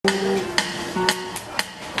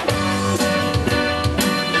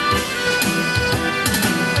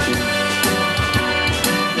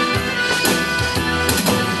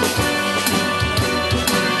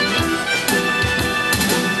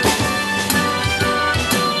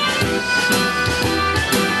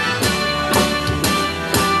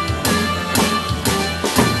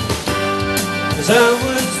I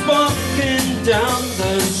was walking down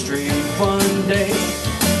the street one day,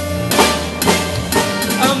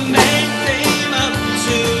 a man came up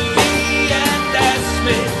to me and asked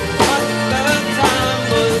me what the time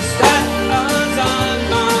was that was on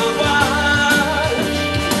my watch.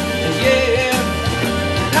 Yeah,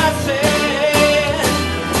 and I said,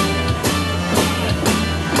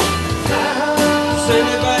 does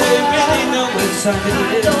anybody really know what time it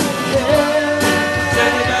is? Does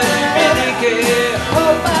anybody really care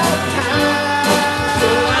about time? So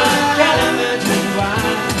I can't imagine why.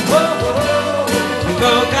 We've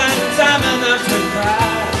all got time enough to cry.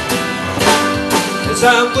 As I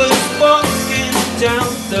was walking down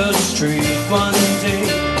the street one day,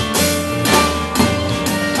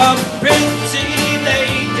 a pretty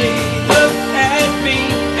lady looked at me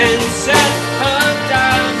and said her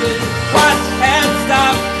diamond watch had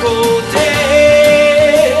stopped golden.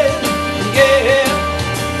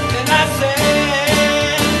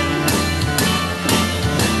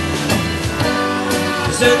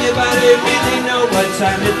 Does anybody really know what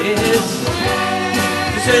time it is?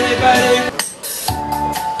 Does anybody?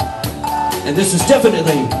 And this is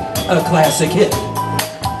definitely a classic hit,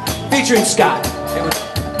 featuring Scott.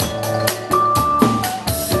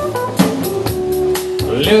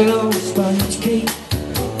 Little sponge cake,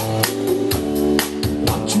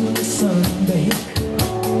 watching the sun bake,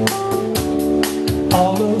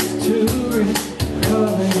 all those tourists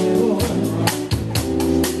coming on.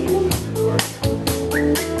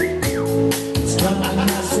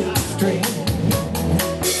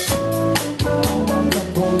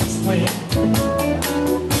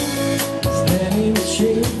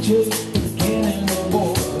 Just beginning the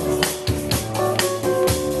war.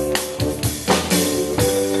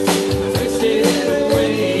 Twisted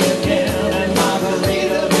away again at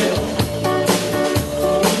Margaritaville,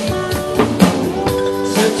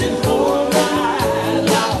 searching for a ride,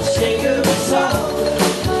 lost shake of a soul.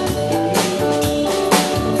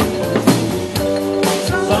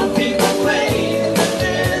 Some people claim that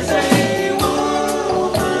there's a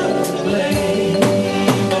woman to blame,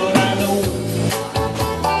 but I know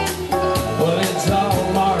it's all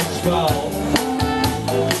Mark's fault.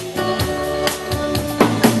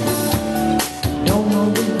 Don't know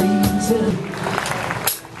the reason.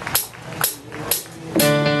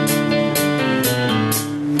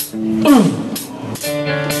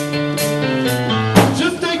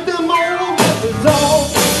 Just take the moral methods all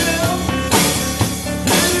to them.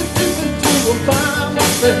 Let it listen to a fine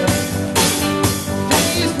myself.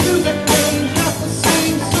 Today's music ain't got the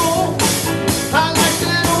same soul. I like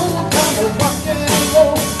that old kind of rock and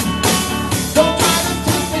roll. Don't try to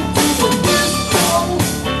take me to the disco.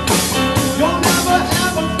 You'll never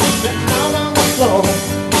ever put me out on the floor.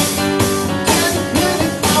 10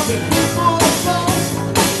 minutes I'll be here for the floor.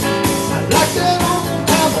 I like that old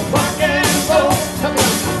kind of rock and roll.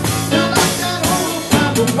 You like that old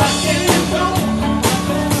kind of rock and roll.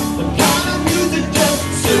 The kind of music just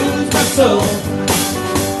soothes my soul.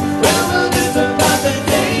 Reminisce about the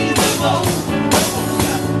days of old.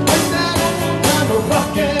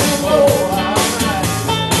 Rock and roll, alright.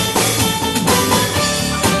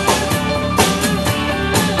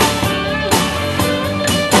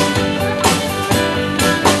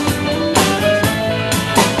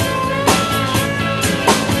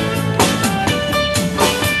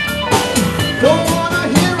 Don't wanna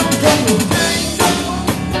hear them tango tango.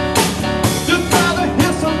 Just rather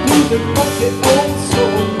hear some music from the old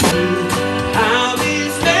soul. I'll be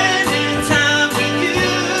spending time with you.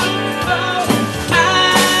 Oh, I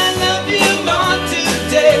love you more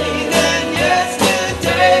today than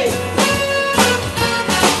yesterday,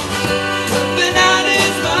 but not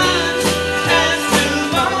as much as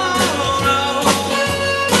tomorrow.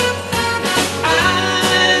 I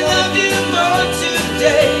love you more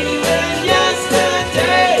today than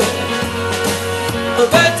yesterday,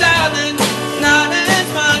 but darling, not as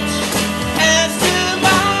much as tomorrow.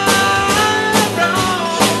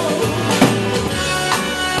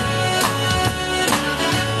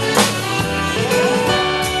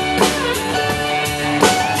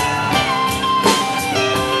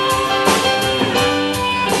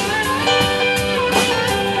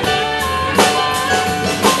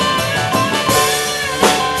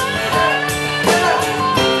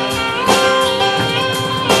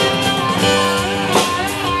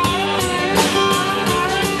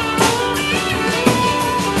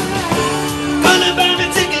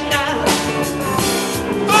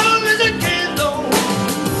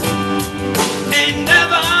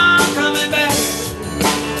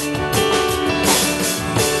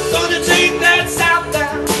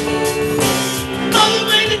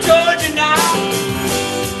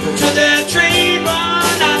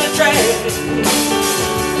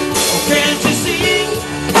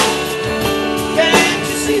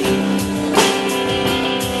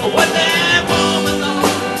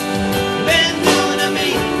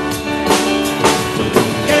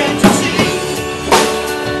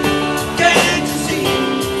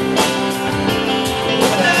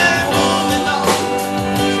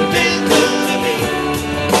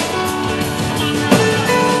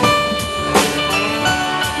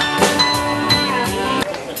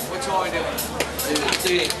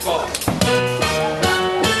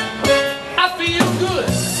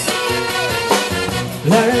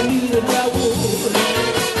 like I knew that I would.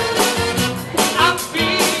 I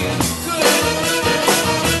feel good,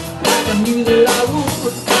 like I knew that I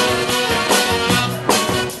would.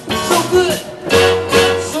 So good,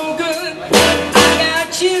 so good, I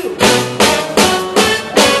got you.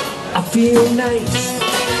 I feel nice,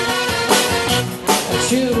 like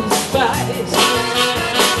sugar and spice.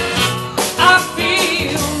 I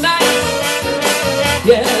feel nice,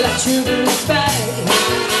 yeah, like sugar and spice.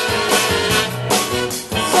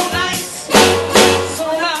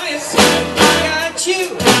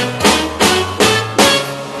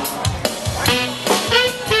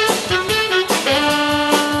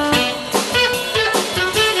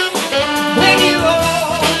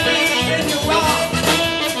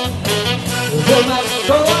 You're my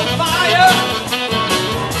soul on fire.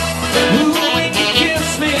 Ooh, when you kiss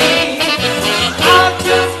me, I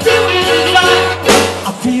just feel desire. I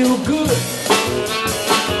feel good,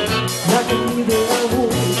 like I knew that I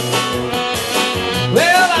would.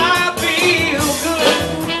 Well, I feel good,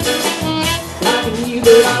 like I knew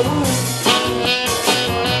that I would.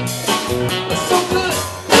 So good,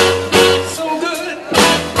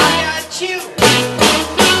 I got you.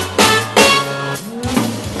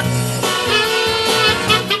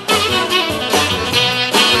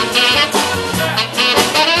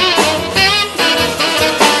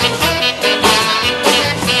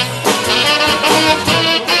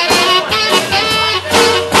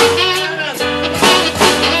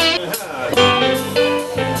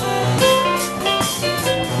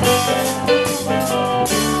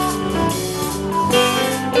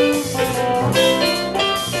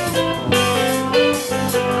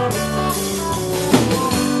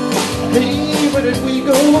 Hey, where did we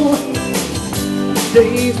go?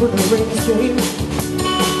 Days when the rain came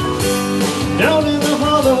down in the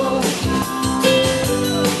hollow,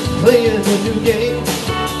 playing a new game,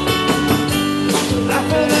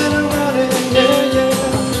 laughing and running, yeah, yeah,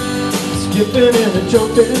 skipping and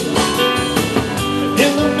jumping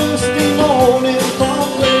in the misty morning,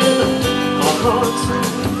 pumping our hearts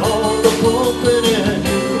on the pumping and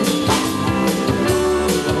you,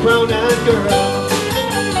 a brown-eyed girl.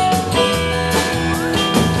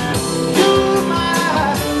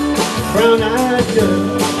 Brown-eyed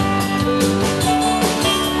girl.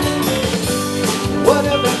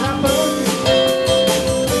 Whatever happened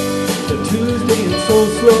to Tuesday and so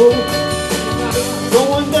slow,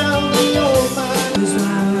 going down the old mine is my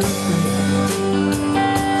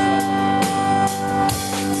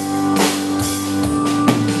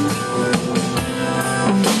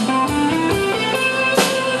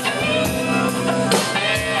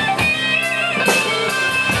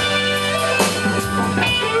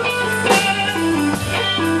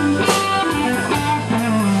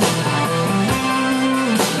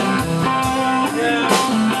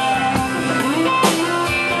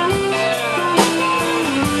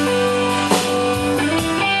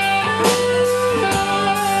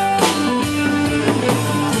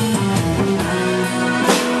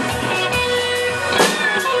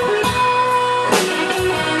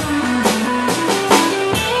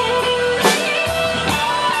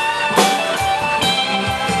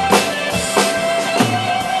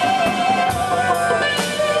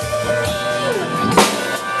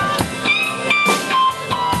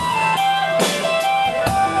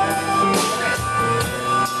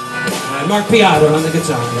Mark Piotr on the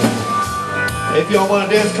guitar. If y'all want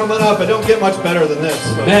to dance coming up, it don't get much better than this.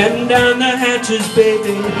 So. Batten down the hatches,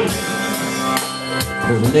 baby.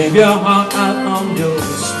 Leave your heart out on your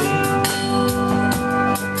mistake.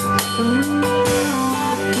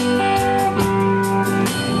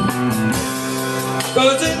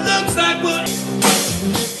 Cause it looks like what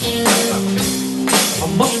a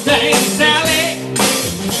Mustang Sally.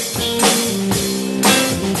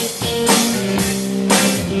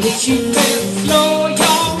 You better slow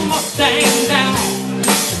your Mustang down.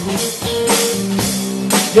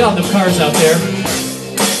 Get all the cars out there.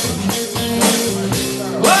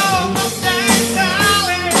 Whoa, Mustang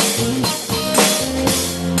Sally.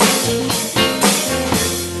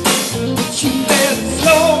 You better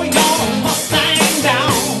slow your Mustang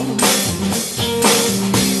down.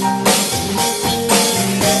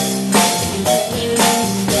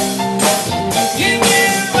 You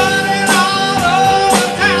get running all over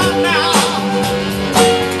town now.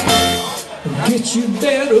 Bitch, you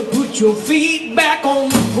better put your feet back on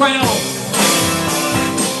the ground.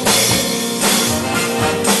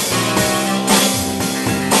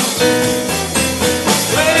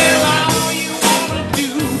 Well, all you wanna do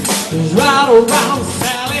is ride around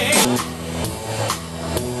Sally.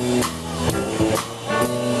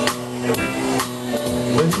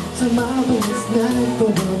 Tomorrow is night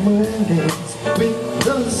for moon dance with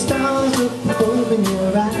the stars above in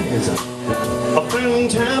your eyes. A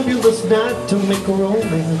fantabulous night to make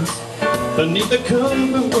romance beneath the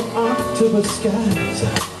cover of October skies.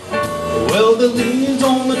 Well, the leaves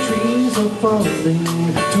on the trees are falling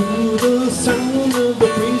to the sound of the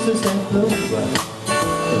breezes that blow.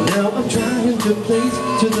 Now I'm trying to place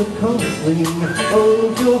to the calling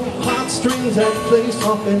of your heartstrings that play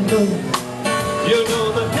soft and low. You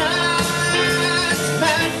know the night's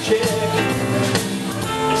magic,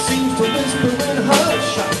 it seems to whisper and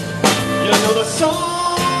hush. You know the sun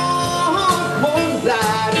won't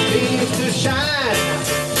light, it seems to shine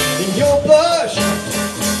in your blush.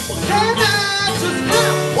 Can I just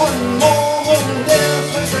have one more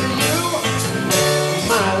dance with you,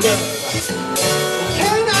 my love?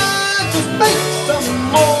 Can I just make some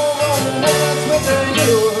more romance with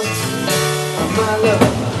you, my love?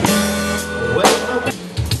 Well,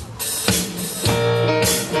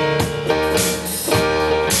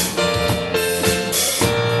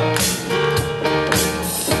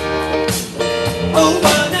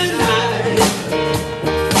 Over the night,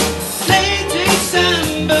 late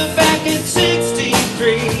December back in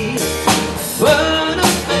 '63. What a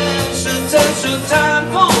special time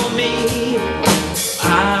for me.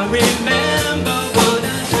 I remember what a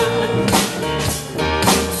night.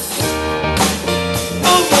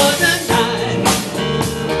 Over the night,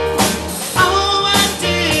 oh, I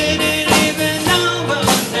didn't even know her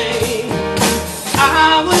name. I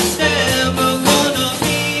was never gonna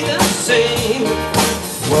be the same.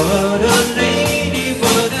 What a lady,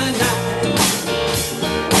 what a night.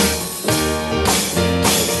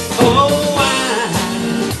 Oh, I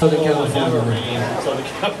Southern California.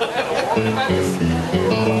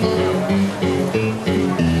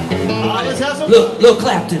 Let's have some. Look,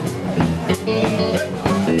 Clapton.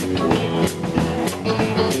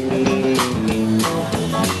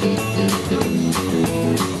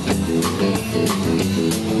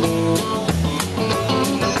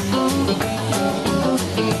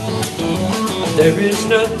 There is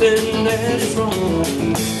nothing that is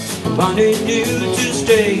wrong. Wanting you to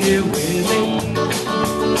stay here with me.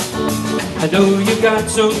 I know you got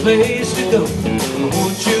some place to go.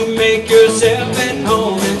 Won't you make yourself at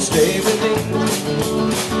home and stay with me?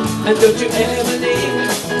 And don't you ever leave.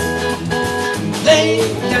 Lay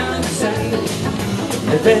down beside me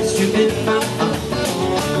and rest you in my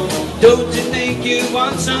arms. Don't you think you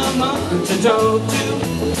want someone to talk to?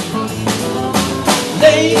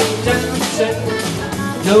 Lay down beside me,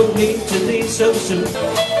 no need to leave so soon.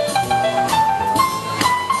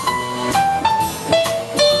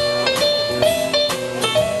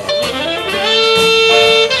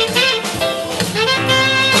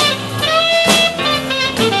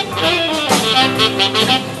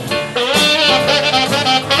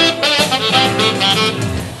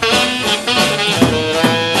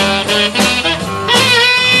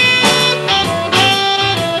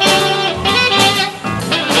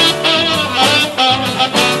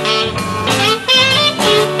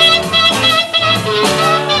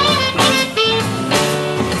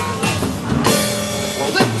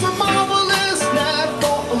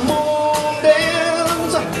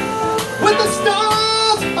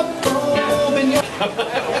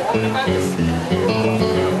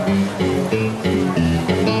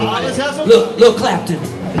 Let's have some. Look, Clapton.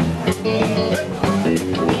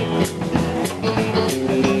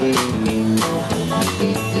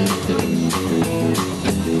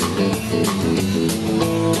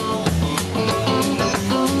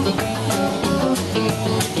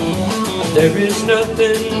 There is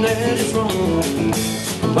nothing that is wrong.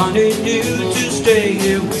 Wanting you to stay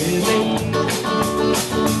here with me.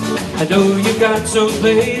 I know you got some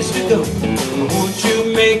place to go. Won't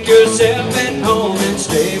you make yourself at home and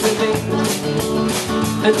stay with me?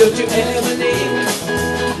 And don't you ever leave.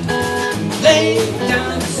 Lay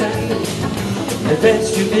down beside me and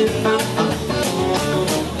rest you in my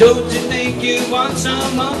arms. Don't you think you want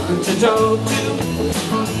someone to talk to?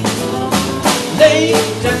 Lay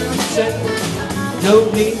down beside me, no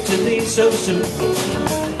need to leave so soon.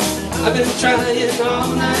 I've been trying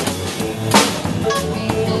all night.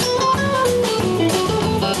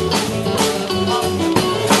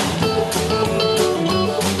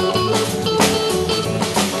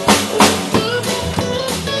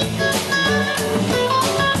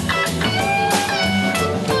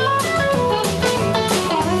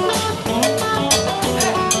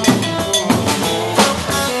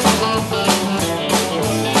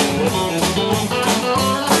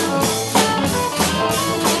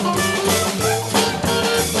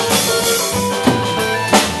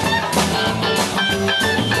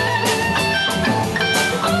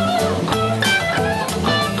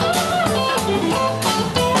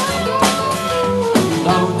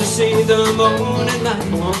 see the morning light,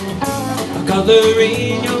 a color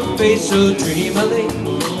in your face so dreamily.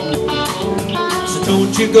 So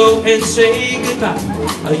don't you go and say goodbye.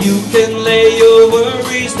 You can lay your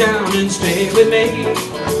worries down and stay with me.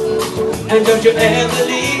 And don't you ever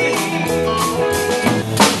leave me.